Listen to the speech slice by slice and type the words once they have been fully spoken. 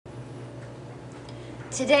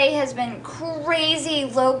Today has been crazy,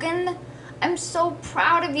 Logan. I'm so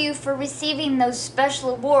proud of you for receiving those special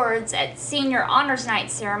awards at Senior Honors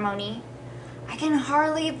Night ceremony. I can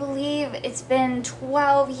hardly believe it's been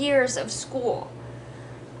 12 years of school.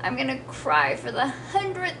 I'm gonna cry for the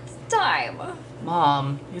 100th time.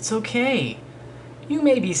 Mom, it's okay. You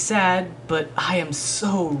may be sad, but I am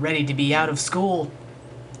so ready to be out of school.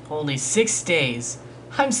 Only 6 days.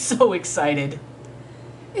 I'm so excited.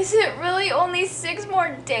 Is it really only 6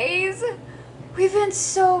 more days? We've been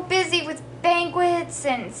so busy with banquets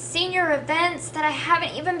and senior events that I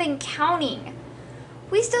haven't even been counting.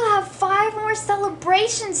 We still have 5 more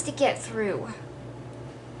celebrations to get through.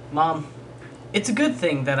 Mom, it's a good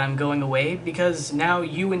thing that I'm going away because now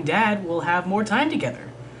you and Dad will have more time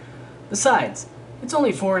together. Besides, it's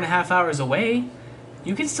only 4.5 hours away.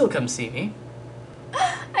 You can still come see me.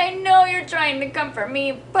 I know you're trying to comfort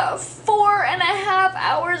me, but 4.5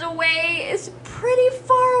 hours away is pretty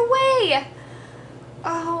far away.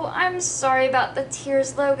 Oh, I'm sorry about the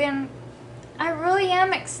tears, Logan. I really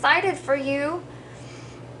am excited for you.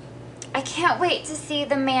 I can't wait to see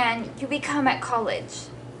the man you become at college.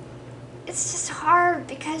 It's just hard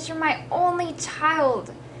because you're my only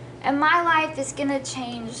child, and my life is gonna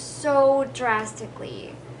change so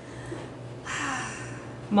drastically.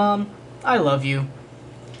 Mom, I love you.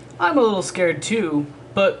 I'm a little scared too,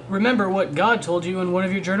 but remember what God told you in one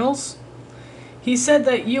of your journals? He said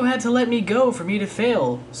that you had to let me go for me to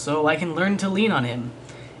fail, so I can learn to lean on Him,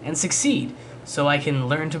 and succeed, so I can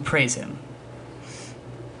learn to praise Him.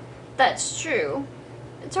 That's true.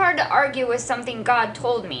 It's hard to argue with something God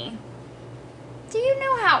told me. Do you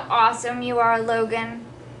know how awesome you are, Logan?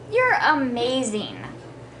 You're amazing.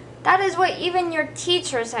 That is what even your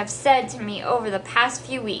teachers have said to me over the past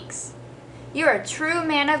few weeks. You're a true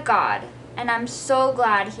man of God, and I'm so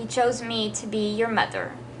glad He chose me to be your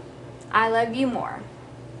mother. I love you more.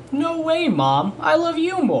 No way, Mom. I love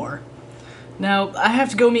you more. Now, I have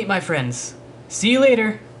to go meet my friends. See you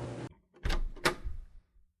later.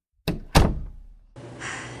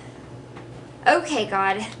 Okay,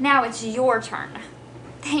 God, now it's your turn.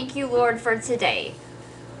 Thank you, Lord, for today.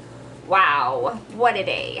 Wow, what a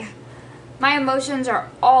day. My emotions are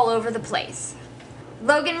all over the place.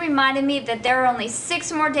 Logan reminded me that there are only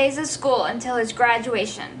 6 more days of school until his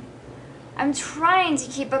graduation. I'm trying to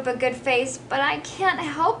keep up a good face, but I can't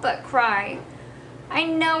help but cry. I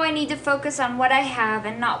know I need to focus on what I have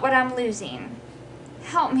and not what I'm losing.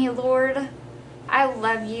 Help me, Lord. I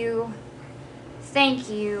love you. Thank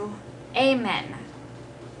you. Amen.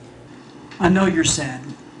 I know you're sad,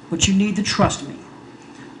 but you need to trust me.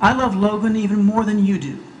 I love Logan even more than you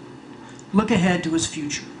do. Look ahead to his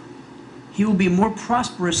future. He will be more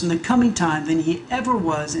prosperous in the coming time than he ever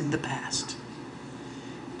was in the past.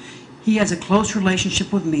 He has a close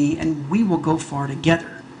relationship with me, and we will go far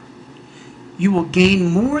together. You will gain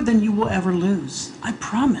more than you will ever lose. I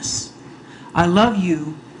promise. I love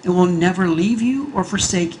you and will never leave you or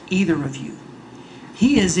forsake either of you.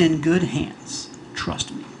 He is in good hands.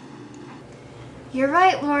 Trust me. You're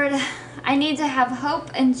right, Lord. I need to have hope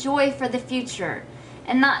and joy for the future,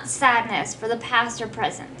 and not sadness for the past or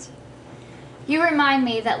present. You remind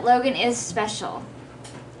me that Logan is special.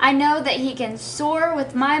 I know that he can soar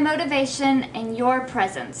with my motivation and your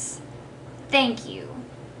presence. Thank you.